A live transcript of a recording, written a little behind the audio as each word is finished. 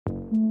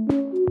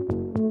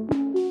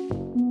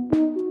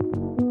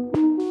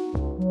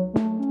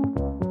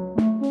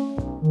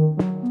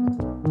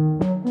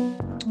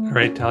All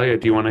right, Talia,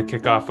 do you want to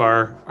kick off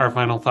our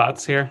final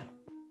thoughts here?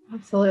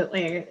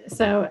 Absolutely.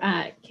 So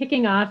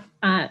kicking off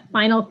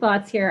final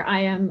thoughts here, I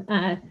am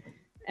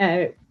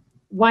a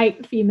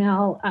white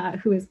female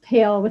who is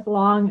pale with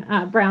long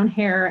brown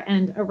hair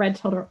and a red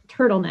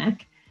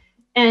turtleneck.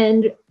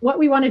 And what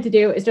we wanted to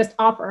do is just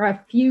offer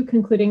a few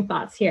concluding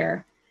thoughts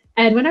here.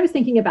 And when I was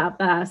thinking about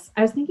this,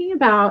 I was thinking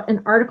about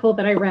an article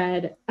that I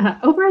read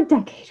over a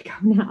decade ago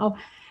now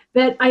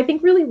that I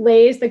think really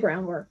lays the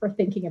groundwork for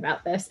thinking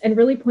about this and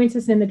really points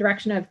us in the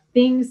direction of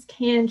things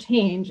can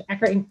change,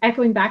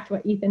 echoing back to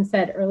what Ethan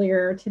said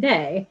earlier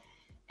today.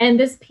 And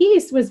this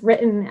piece was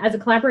written as a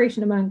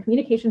collaboration among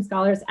communication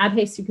scholars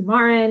Abhay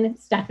Sukumaran,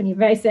 Stephanie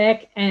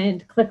Visick,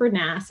 and Clifford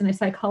Nass, and a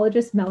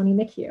psychologist, Melanie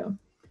McHugh.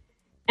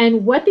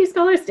 And what these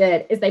scholars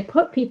did is they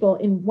put people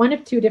in one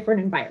of two different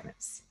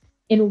environments.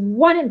 In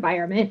one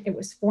environment, it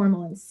was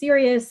formal and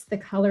serious. The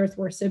colors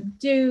were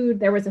subdued.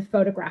 There was a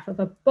photograph of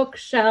a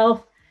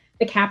bookshelf.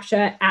 The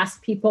CAPTCHA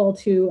asked people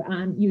to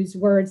use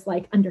words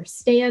like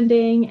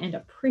understanding and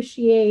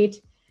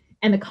appreciate.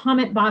 And the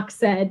comment box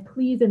said,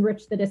 please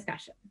enrich the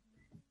discussion.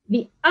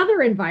 The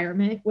other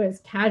environment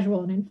was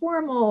casual and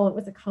informal. It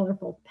was a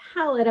colorful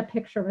palette, a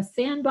picture of a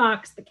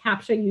sandbox. The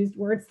CAPTCHA used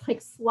words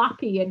like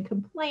sloppy and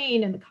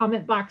complain, and the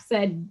comment box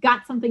said,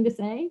 got something to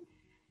say?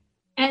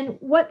 And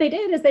what they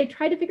did is they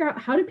tried to figure out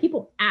how do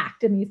people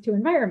act in these two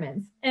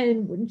environments.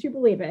 And wouldn't you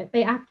believe it,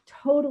 they act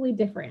totally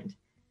different.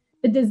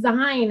 The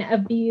design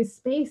of these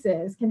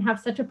spaces can have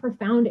such a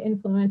profound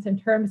influence in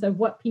terms of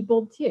what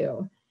people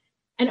do.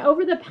 And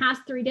over the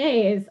past 3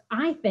 days,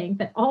 I think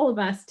that all of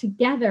us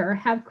together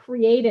have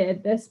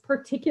created this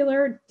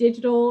particular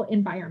digital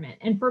environment.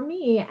 And for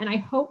me, and I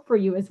hope for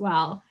you as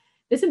well,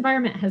 this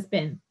environment has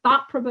been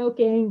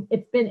thought-provoking.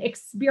 It's been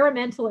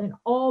experimental in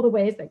all the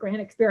ways that grand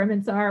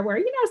experiments are,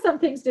 where, some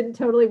things didn't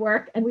totally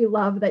work. And we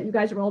love that you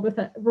guys rolled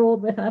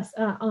with us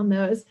on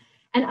those.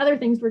 And other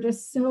things were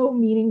just so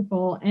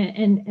meaningful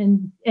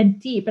and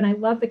deep. And I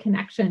love the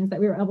connections that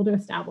we were able to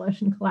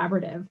establish and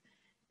collaborative.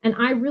 And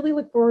I really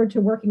look forward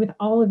to working with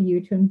all of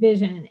you to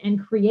envision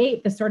and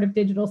create the sort of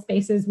digital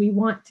spaces we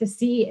want to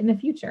see in the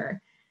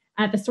future,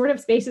 the sort of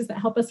spaces that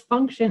help us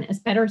function as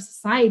better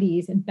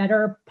societies and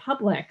better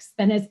publics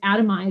than as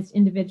atomized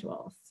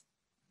individuals.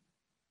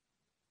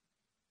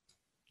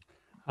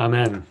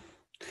 Amen.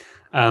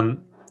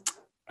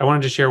 I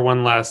wanted to share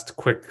one last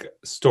quick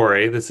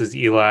story. This is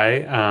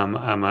Eli.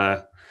 I'm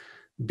a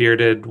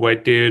bearded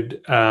white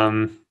dude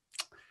and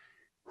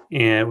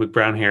with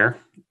brown hair.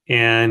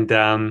 And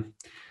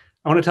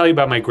I want to tell you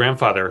about my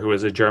grandfather, who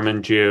was a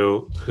German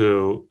Jew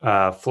who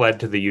fled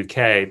to the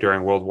UK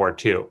during World War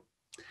II.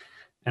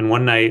 And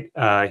one night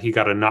he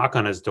got a knock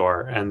on his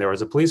door and there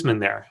was a policeman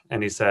there.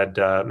 And he said,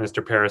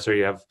 Mr. Pariser,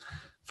 you have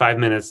 5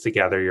 minutes to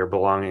gather your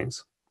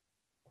belongings.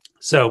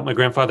 So my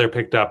grandfather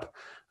picked up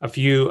a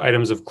few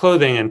items of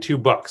clothing and 2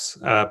 books,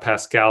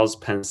 Pascal's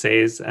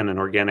Pensées and an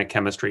organic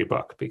chemistry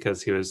book,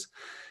 because he was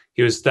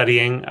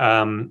studying.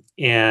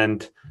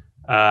 And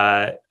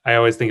I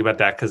always think about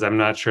that because I'm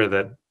not sure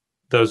that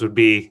that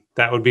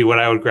would be what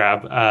I would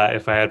grab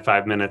if I had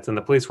 5 minutes and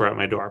the police were at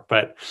my door.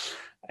 But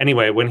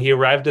anyway, when he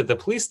arrived at the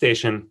police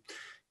station,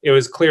 it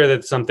was clear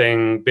that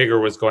something bigger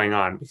was going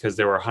on because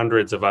there were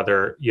hundreds of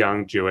other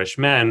young Jewish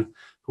men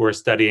who were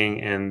studying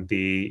in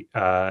the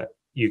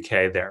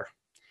UK there.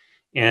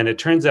 And it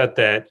turns out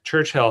that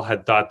Churchill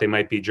had thought they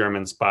might be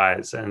German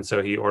spies, and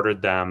so he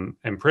ordered them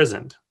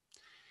imprisoned.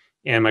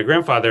 And my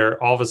grandfather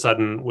all of a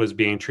sudden was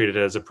being treated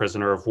as a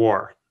prisoner of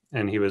war.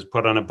 And he was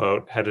put on a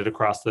boat headed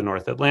across the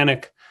North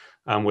Atlantic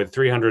with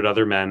 300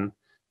 other men.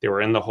 They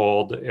were in the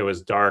hold. It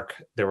was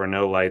dark. There were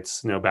no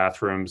lights, no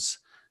bathrooms.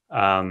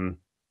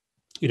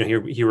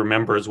 He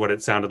remembers what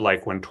it sounded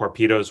like when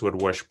torpedoes would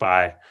whoosh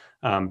by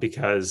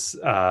because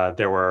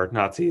there were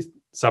Nazi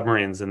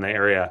submarines in the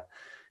area.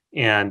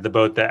 And the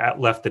boat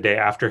that left the day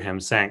after him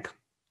sank.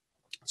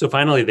 So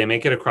finally, they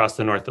make it across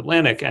the North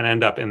Atlantic and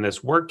end up in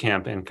this work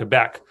camp in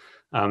Quebec.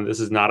 This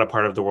is not a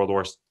part of the World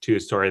War II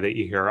story that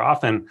you hear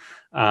often,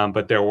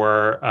 but there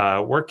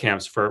were work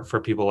camps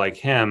for people like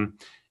him.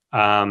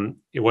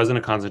 It wasn't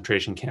a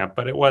concentration camp,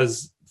 but it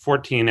was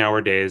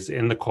 14-hour days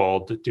in the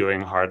cold doing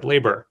hard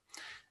labor.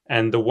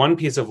 And the one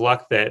piece of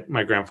luck that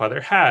my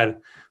grandfather had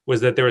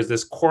was that there was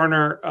this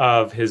corner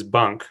of his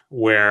bunk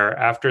where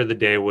after the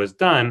day was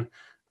done,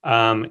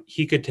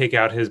 he could take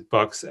out his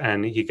books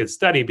and he could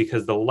study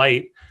because the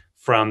light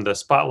from the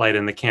spotlight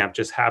in the camp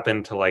just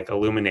happened to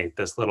illuminate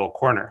this little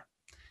corner.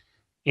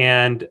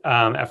 And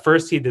at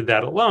first he did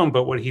that alone,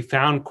 but what he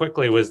found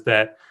quickly was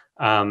that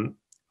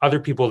other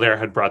people there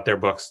had brought their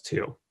books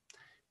too.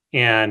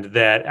 And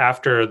that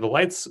after the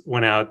lights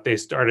went out, they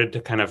started to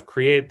kind of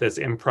create this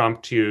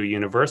impromptu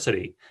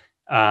university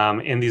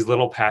in these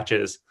little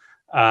patches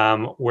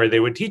where they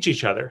would teach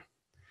each other.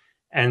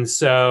 And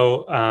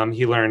so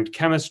he learned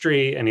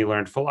chemistry and he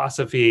learned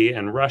philosophy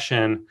and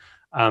Russian.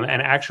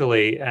 And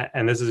actually,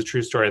 and this is a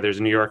true story, there's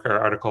a New Yorker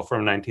article from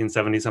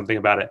 1970 something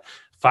about it.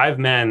 5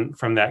 men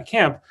from that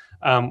camp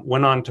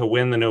went on to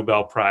win the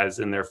Nobel Prize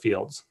in their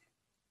fields.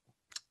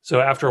 So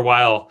after a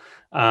while,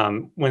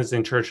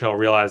 Winston Churchill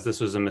realized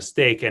this was a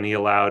mistake, and he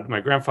allowed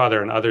my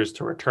grandfather and others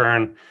to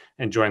return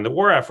and join the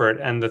war effort.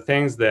 And the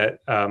things that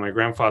my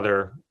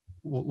grandfather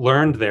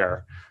learned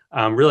there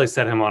really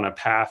set him on a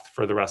path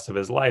for the rest of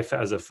his life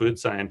as a food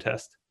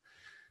scientist.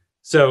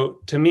 So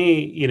to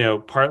me,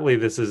 partly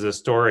this is a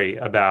story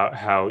about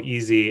how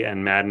easy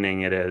and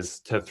maddening it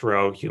is to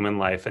throw human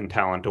life and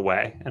talent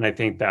away. And I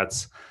think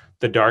that's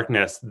the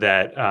darkness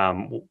that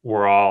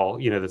we're all,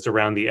 that's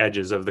around the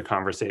edges of the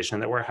conversation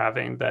that we're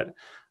having,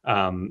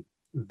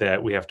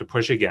 that we have to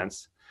push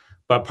against.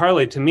 But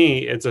partly, to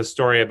me, it's a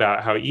story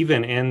about how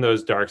even in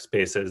those dark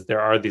spaces,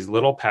 there are these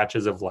little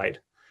patches of light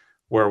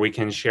where we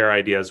can share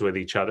ideas with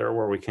each other,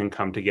 where we can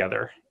come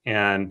together.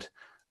 And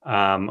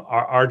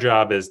our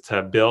job is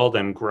to build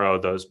and grow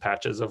those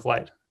patches of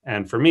light.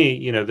 And for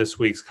me, this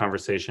week's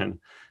conversation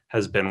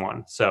has been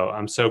one. So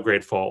I'm so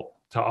grateful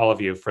to all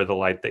of you for the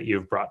light that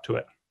you've brought to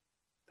it.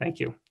 Thank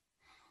you.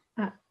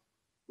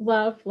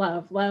 Love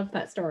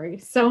that story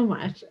so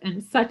much,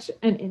 and such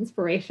an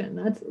inspiration.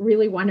 That's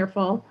really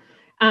wonderful.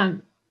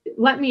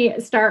 Let me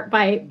start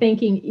by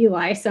thanking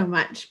Eli so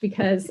much,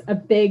 because a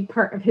big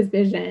part of his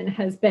vision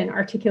has been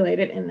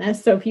articulated in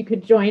this. So if you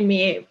could join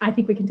me, I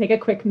think we can take a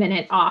quick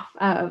minute off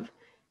of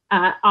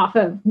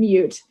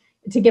mute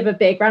to give a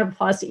big round of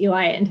applause to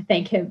Eli and to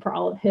thank him for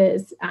all of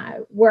his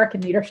work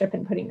and leadership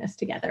in putting this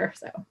together.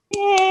 So.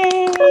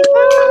 Yay!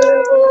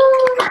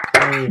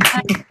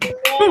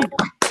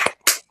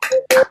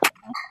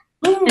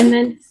 And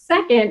then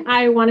second,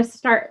 I want to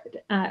start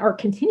or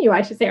continue,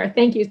 I should say, our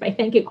thank yous by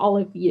thanking all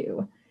of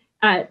you.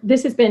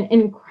 This has been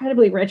an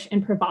incredibly rich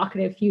and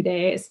provocative few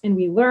days, and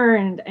we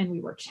learned and we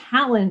were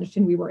challenged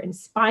and we were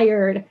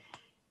inspired.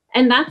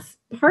 And that's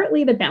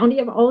partly the bounty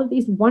of all of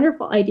these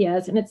wonderful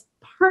ideas. And it's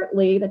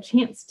partly the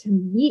chance to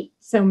meet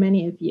so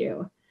many of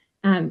you.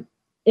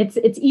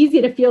 It's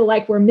easy to feel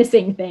like we're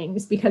missing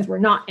things because we're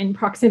not in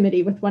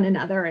proximity with one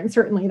another. And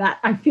certainly that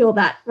I feel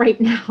that right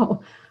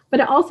now. But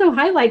it also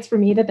highlights for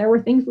me that there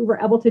were things we were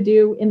able to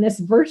do in this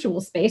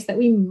virtual space that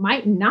we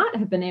might not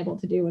have been able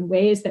to do, in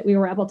ways that we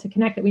were able to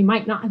connect that we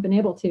might not have been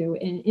able to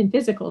in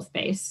physical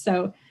space.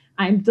 So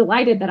I'm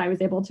delighted that I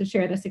was able to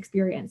share this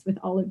experience with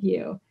all of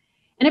you.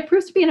 And it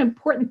proves to be an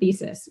important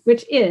thesis,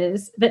 which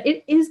is that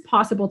it is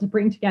possible to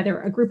bring together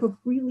a group of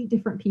really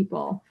different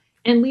people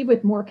and leave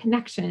with more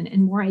connection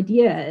and more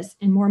ideas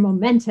and more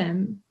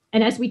momentum.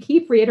 And as we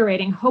keep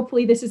reiterating,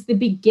 hopefully this is the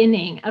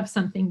beginning of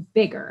something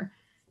bigger.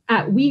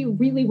 We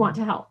really want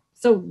to help.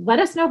 So let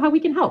us know how we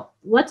can help.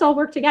 Let's all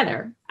work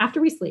together after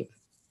we sleep,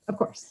 of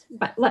course,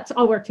 but let's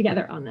all work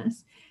together on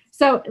this.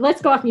 So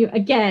let's go off mute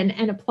again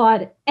and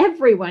applaud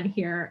everyone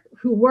here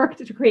who worked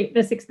to create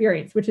this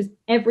experience, which is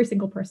every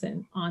single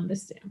person on the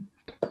Zoom.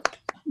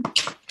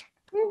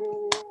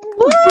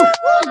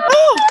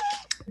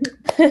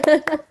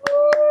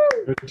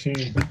 Good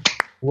team.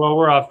 Well,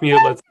 we're off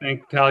mute. Let's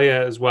thank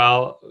Talia as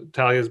well.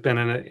 Talia's been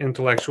an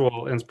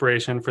intellectual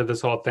inspiration for this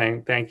whole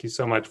thing. Thank you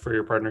so much for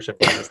your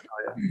partnership on this,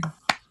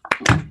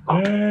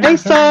 Talia.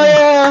 Thanks,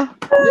 Talia.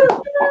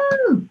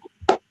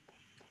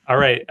 All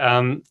right,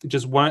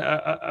 just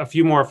a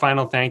few more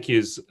final thank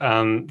yous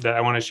that I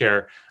want to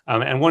share.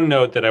 And one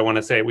note that I want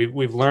to say,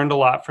 we've learned a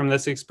lot from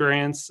this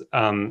experience.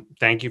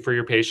 Thank you for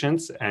your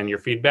patience and your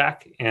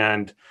feedback.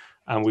 And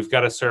we've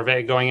got a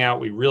survey going out.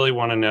 We really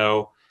want to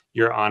know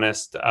your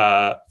honest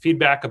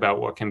feedback about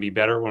what can be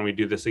better when we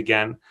do this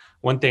again.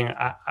 One thing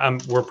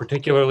we're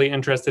particularly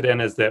interested in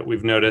is that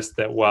we've noticed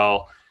that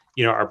while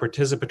our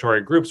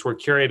participatory groups were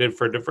curated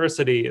for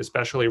diversity,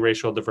 especially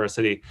racial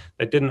diversity,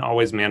 that didn't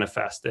always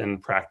manifest in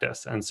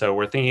practice. And so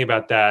we're thinking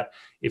about that.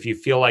 If you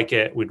feel like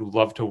it, we'd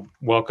love to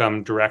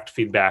welcome direct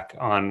feedback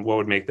on what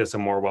would make this a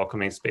more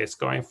welcoming space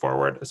going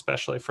forward,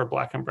 especially for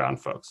Black and Brown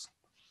folks.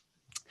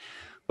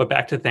 But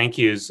back to thank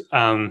yous.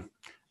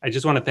 I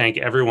just want to thank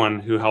everyone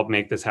who helped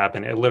make this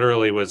happen. It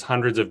literally was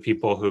hundreds of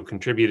people who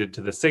contributed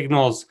to the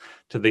signals,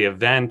 to the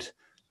event,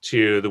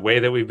 to the way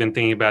that we've been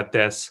thinking about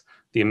this,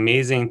 the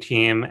amazing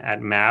team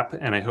at MAP,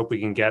 and I hope we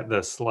can get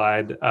the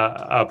slide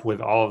up with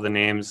all of the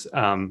names,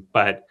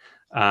 but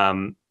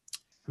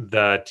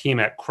the team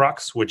at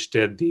Crux, which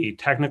did the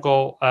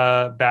technical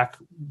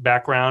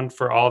background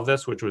for all of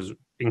this, which was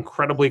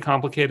incredibly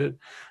complicated,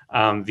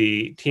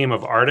 the team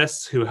of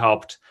artists who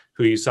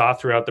you saw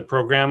throughout the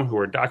program, who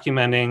are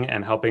documenting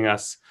and helping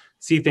us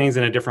see things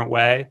in a different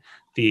way,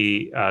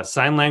 the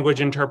sign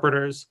language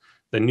interpreters,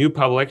 the New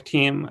Public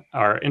team,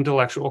 our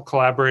intellectual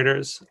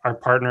collaborators, our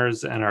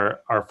partners, and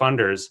our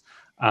funders.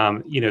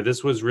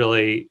 This was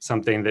really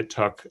something that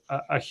took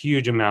a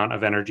huge amount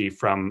of energy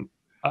from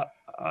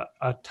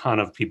a ton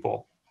of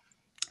people.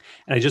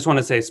 And I just want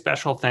to say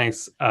special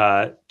thanks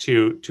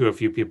to a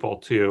few people,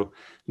 to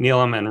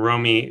Neelam and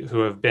Romy, who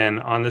have been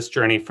on this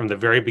journey from the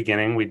very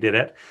beginning. We did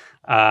it.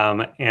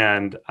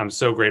 And I'm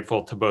so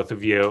grateful to both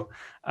of you,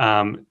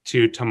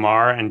 to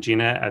Tamar and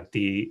Gina at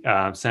the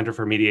Center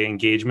for Media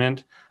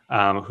Engagement,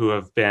 who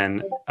have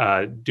been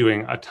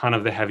doing a ton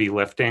of the heavy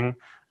lifting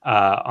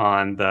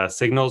on the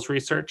signals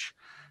research,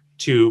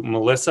 to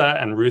Melissa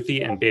and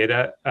Ruthie and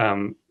Beta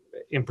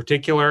in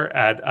particular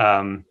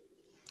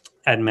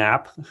at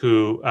MAP,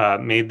 who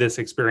made this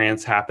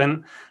experience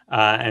happen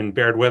and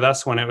bared with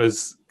us when it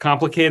was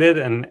complicated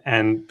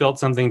and built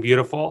something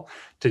beautiful,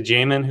 to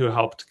Jamin, who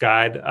helped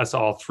guide us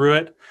all through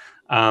it,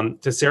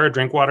 to Sarah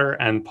Drinkwater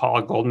and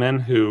Paula Goldman,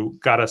 who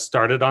got us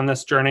started on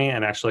this journey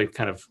and actually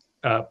kind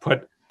of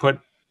put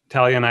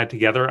Talia and I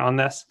together on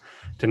this,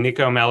 to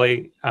Nico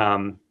Melli,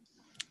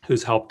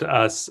 who's helped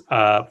us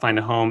find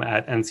a home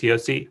at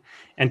NCOC,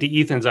 and to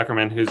Ethan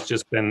Zuckerman, who's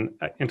just been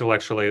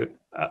intellectually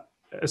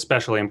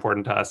especially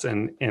important to us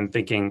in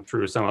thinking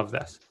through some of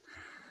this.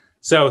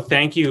 So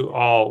thank you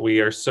all.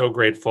 We are so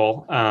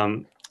grateful.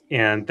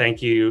 And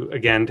thank you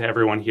again to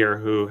everyone here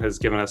who has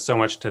given us so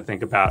much to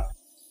think about.